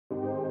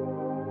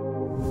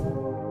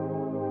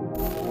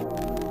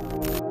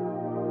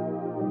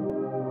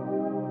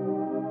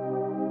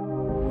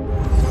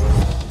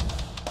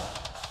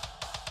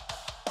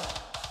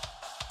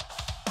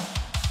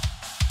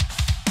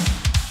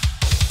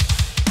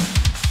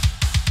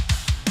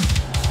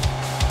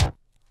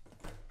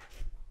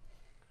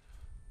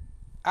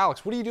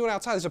Alex, what are you doing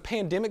outside? There's a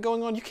pandemic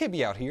going on. You can't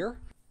be out here.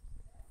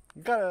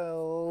 Got a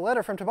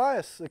letter from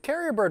Tobias. A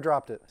carrier bird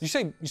dropped it. You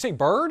say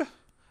bird?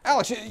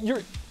 Alex,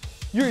 you're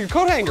your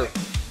coat hanger.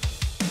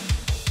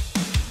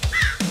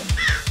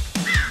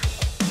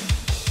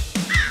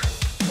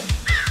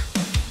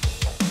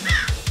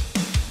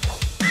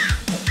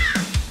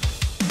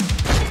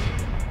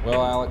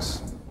 Well,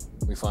 Alex,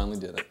 we finally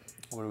did it.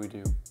 What do we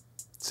do?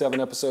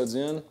 7 episodes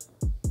in,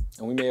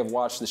 and we may have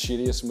watched the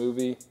shittiest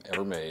movie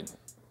ever made.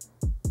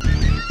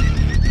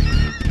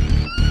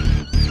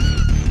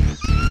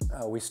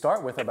 We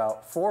start with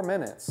about 4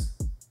 minutes.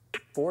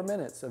 4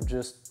 minutes of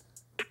just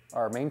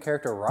our main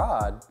character,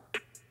 Rod,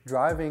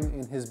 driving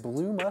in his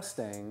blue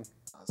Mustang.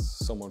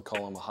 Someone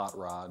call him a hot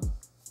rod.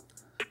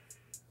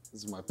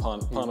 This is my pun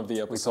of the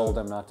episode. We told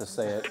him not to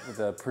say it.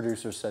 The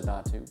producers said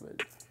not to,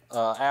 but...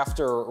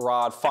 After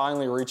Rod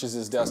finally reaches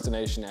his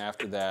destination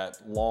after that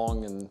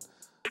long and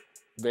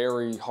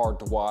very hard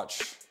to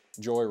watch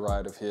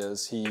joyride of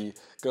his, he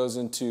goes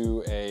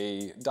into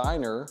a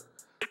diner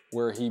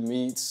where he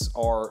meets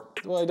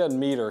well, he doesn't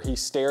meet her, he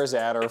stares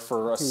at her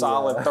for a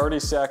solid 30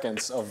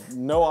 seconds of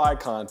no eye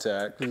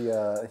contact. He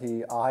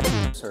eye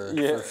her,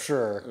 for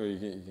sure.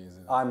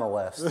 Eye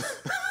molest.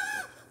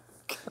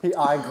 He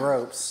eye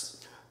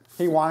gropes.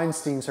 He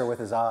Weinsteins her with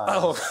his eyes.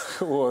 Oh,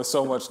 well,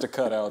 so much to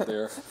cut out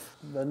there.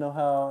 But know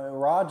how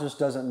Rod just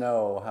doesn't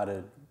know how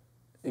to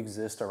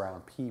exist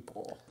around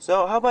people.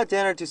 So how about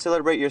dinner to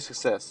celebrate your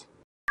success?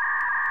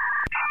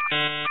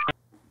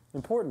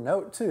 Important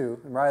note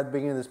too, right at the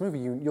beginning of this movie,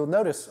 you'll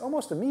notice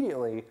almost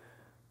immediately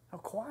how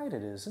quiet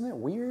it is. Isn't it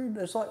weird?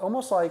 It's like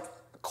almost like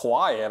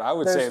quiet. I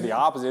would say the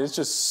opposite. It's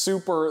just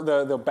super.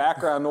 The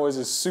background noise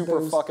is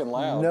super fucking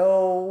loud.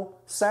 No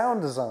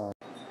sound design.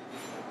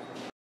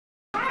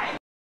 Hi.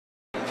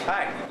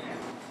 Hi.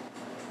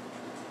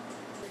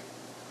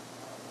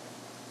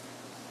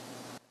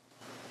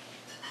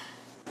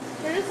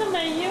 Here is a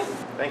menu.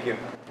 Thank you.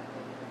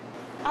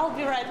 I'll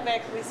be right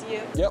back with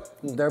you. Yep.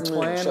 Their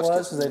plan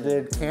was they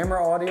did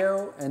camera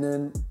audio and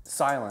then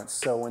silence.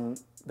 So when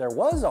there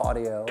was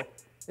audio,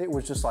 it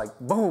was just like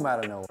boom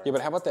out of nowhere. Yeah,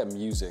 but how about that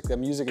music? That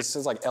music is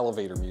like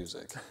elevator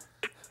music.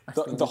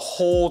 The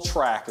whole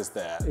track is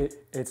that.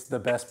 It's the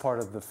best part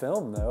of the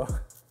film though.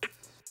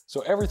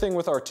 So everything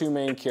with our 2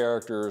 main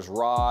characters,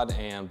 Rod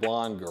and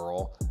Blonde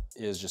Girl,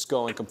 is just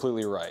going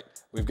completely right.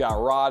 We've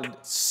got Rod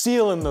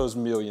sealing those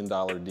 $1 million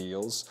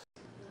deals.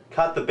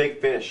 Caught the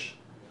big fish.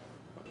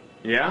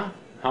 Yeah?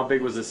 How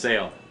big was the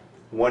sale?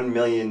 $1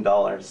 million.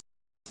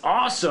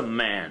 Awesome,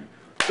 man.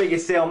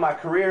 Biggest sale of my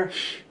career.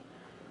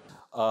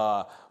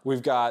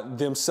 We've got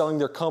them selling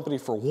their company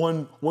for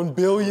 $1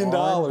 billion.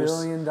 $1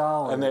 billion.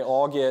 And they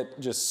all get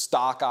just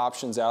stock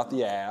options out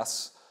the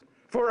ass.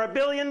 For $1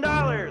 billion.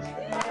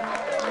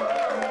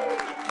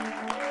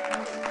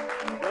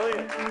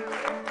 Brilliant.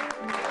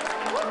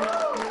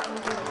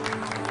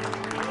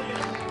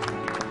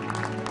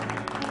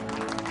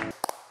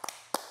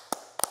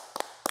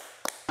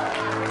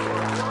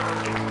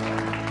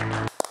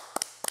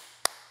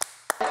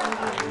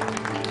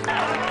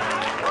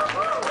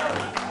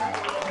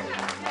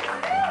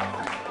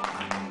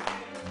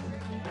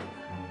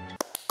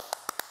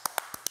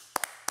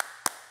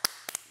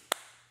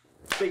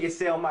 Biggest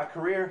sale of my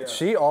career. Yeah.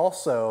 She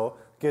also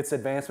gets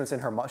advancements in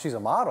her, she's a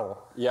model.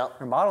 Yep.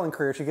 Her modeling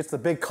career, she gets the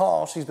big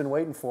call she's been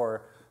waiting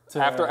for.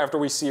 After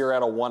we see her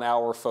at a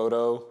 1-hour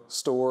photo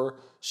store,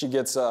 she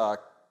gets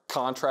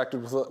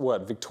contracted with,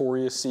 what,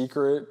 Victoria's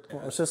Secret?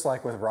 Well, it's just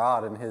like with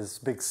Rod and his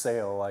big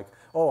sale, like,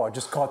 oh, I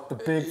just caught the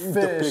big fish.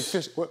 The big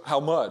fish. How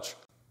much?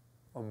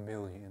 $1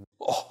 million.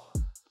 Oh.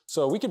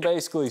 So we could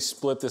basically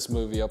split this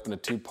movie up into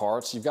 2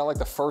 parts. You've got like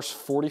the first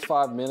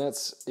 45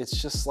 minutes, it's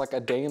just like a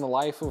day in the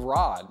life of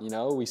Rod, you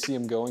know? We see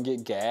him go and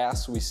get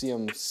gas, we see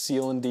him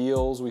sealing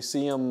deals, we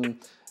see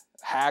him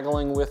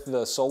haggling with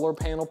the solar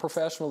panel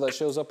professional that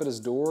shows up at his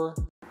door.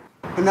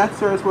 And that's,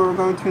 sir, is where we're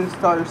going to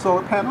install your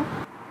solar panel.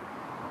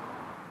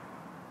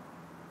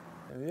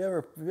 Have you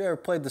ever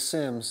played The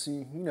Sims?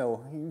 You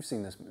know, you've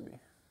seen this movie.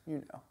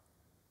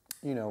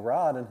 You know,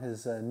 Rod and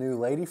his new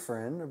lady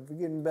friend are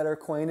getting better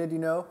acquainted, you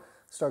know?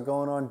 Start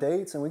going on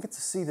dates, and we get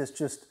to see this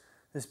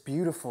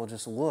beautiful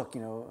look,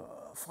 you know,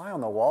 fly on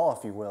the wall,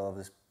 if you will, of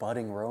this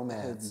budding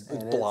romance.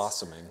 It's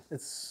blossoming.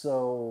 It's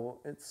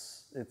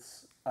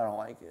I don't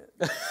like it.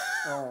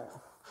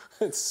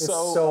 It's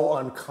so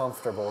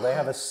uncomfortable. They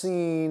have a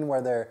scene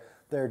where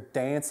they're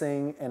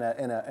dancing in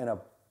a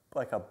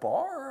like a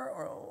bar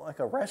or like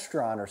a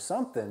restaurant or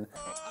something.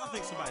 I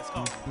think somebody's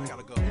calling. I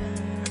gotta go.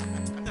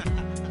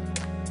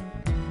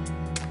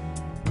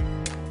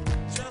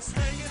 Just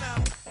hanging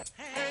out.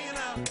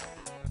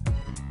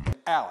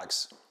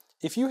 Alex,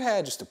 if you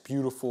had just a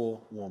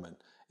beautiful woman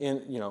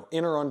in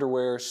her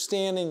underwear,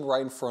 standing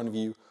right in front of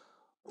you,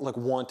 like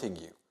wanting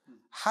you,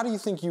 how do you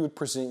think you would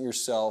present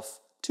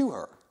yourself to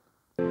her?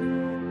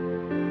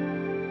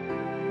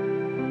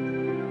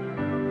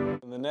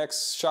 And the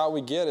next shot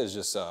we get is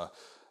just an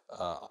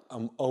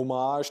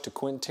homage to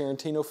Quentin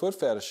Tarantino foot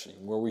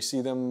fetishing, where we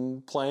see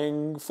them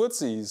playing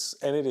footsies,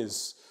 and it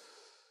is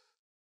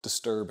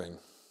disturbing.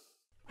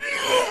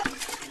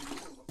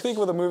 I think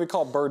with a movie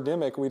called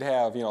Birdemic, we'd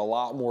have, a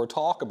lot more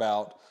talk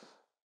about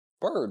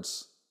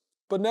birds.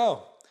 But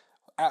no,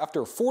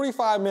 after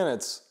 45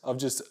 minutes of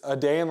just a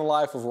day in the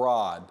life of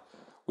Rod,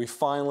 we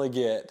finally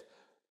get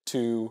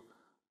to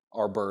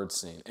our bird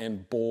scene.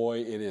 And boy,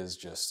 it is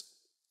just...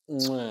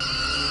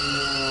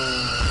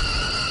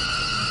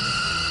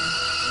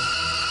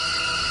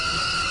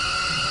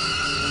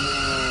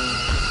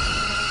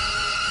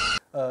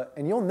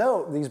 And you'll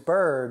note these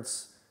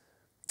birds,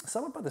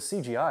 something about the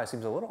CGI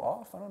seems a little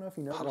off. I don't know if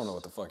you noticed. I don't know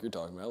what the fuck you're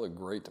talking about. It looked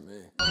great to me.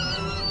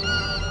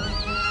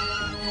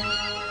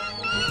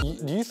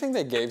 Do you think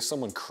they gave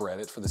someone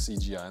credit for the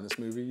CGI in this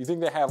movie? You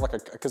think they have like a,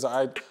 because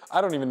I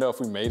don't even know if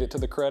we made it to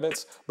the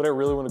credits, but I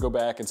really want to go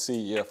back and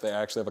see if they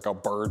actually have like a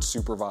bird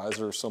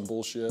supervisor or some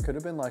bullshit. Could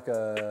have been like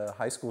a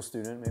high school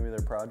student, maybe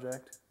their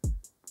project.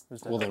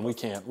 Well, then we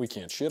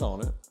can't shit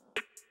on it.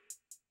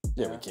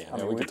 Yeah, we can.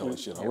 Yeah, we can totally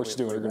shit on it. We're just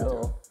doing what we're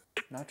gonna do.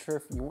 Not sure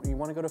if you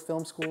want to go to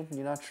film school.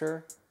 You're not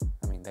sure?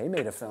 I mean, they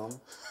made a film.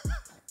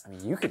 I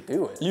mean, you could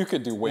do it. You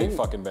could do way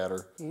fucking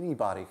better.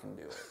 Anybody can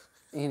do it.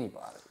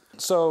 Anybody.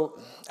 So,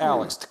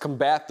 Alex, to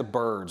combat the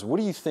birds, what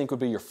do you think would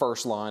be your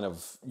first line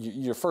of,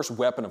 your first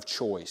weapon of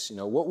choice?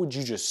 What would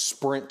you just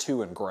sprint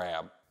to and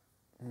grab?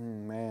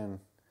 Man.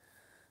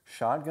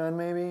 Shotgun,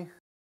 maybe?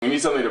 We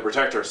need something to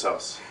protect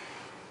ourselves.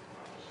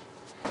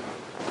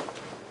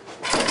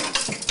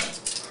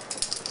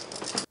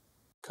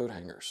 Coat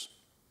hangers.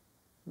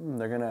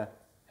 They're gonna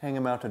hang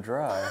them out to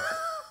dry.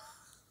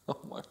 Oh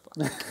my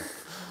fucking.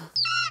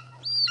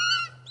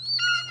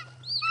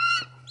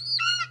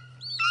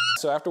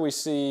 So after we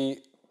see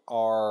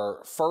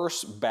our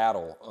first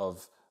battle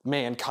of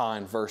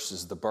mankind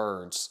versus the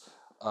birds,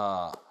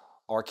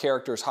 our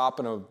characters hop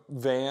in a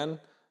van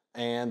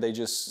and they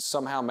just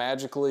somehow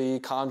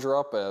magically conjure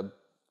up a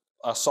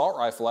assault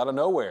rifle out of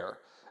nowhere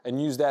and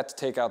use that to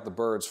take out the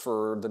birds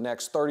for the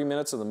next 30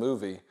 minutes of the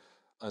movie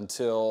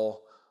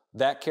until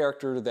that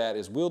character that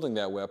is wielding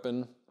that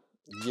weapon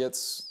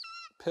gets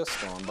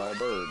pissed on by a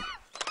bird.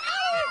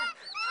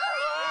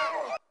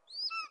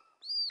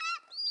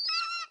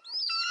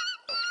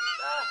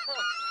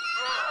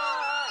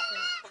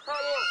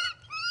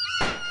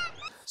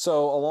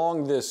 So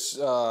along this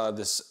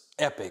this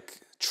epic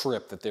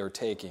trip that they're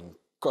taking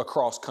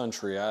across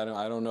country,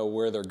 I don't know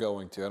where they're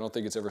going to. I don't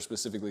think it's ever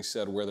specifically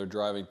said where they're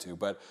driving to,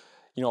 but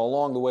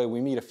along the way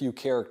we meet a few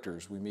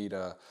characters. We meet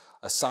a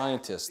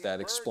scientist that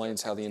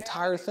explains how the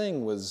entire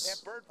thing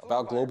was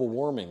about global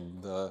warming.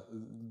 The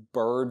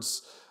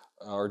birds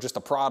are just a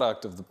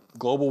product of the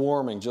global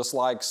warming, just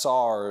like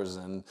SARS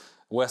and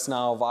West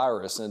Nile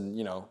virus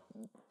and,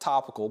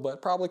 topical,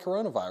 but probably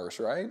coronavirus,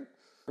 right?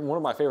 One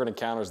of my favorite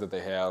encounters that they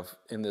have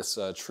in this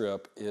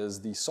trip is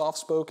the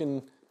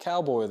soft-spoken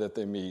cowboy that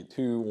they meet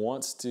who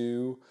wants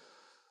to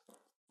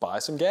buy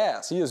some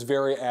gas. He is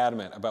very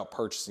adamant about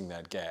purchasing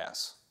that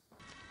gas.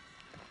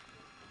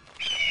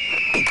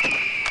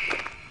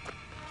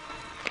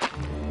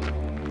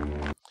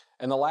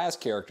 And the last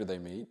character they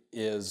meet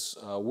is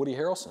Woody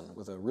Harrelson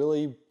with a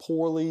really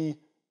poorly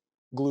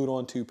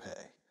glued-on toupee.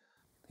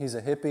 He's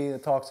a hippie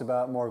that talks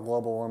about more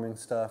global warming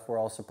stuff. We're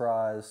all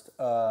surprised.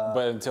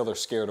 But until they're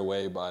scared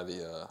away by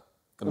the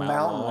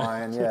mountain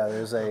lion. Yeah,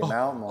 there's a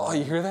mountain lion. Oh,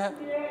 you hear that?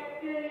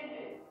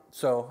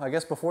 So I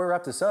guess before we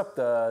wrap this up,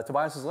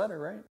 Tobias's letter,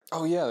 right?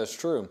 Oh yeah, that's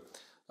true.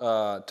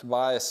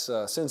 Tobias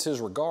sends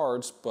his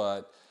regards,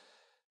 but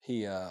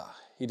he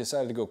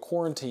decided to go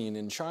quarantine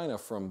in China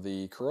from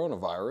the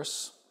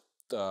coronavirus.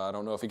 I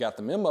don't know if he got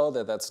the memo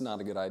that that's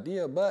not a good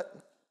idea, but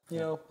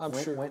I'm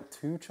sure. Went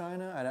to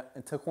China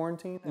and to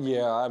quarantine?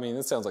 Yeah, I mean,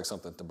 it sounds like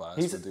something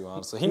Tobias would do,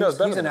 honestly. He knows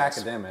better He's than an us.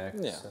 academic.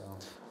 Yeah. So.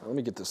 Let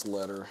me get this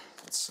letter.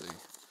 Let's see.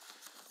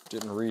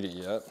 Didn't read it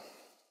yet.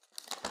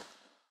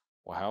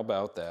 Well, how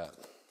about that?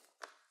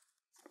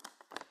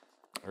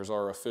 There's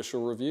our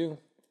official review.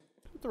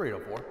 3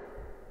 out of 4.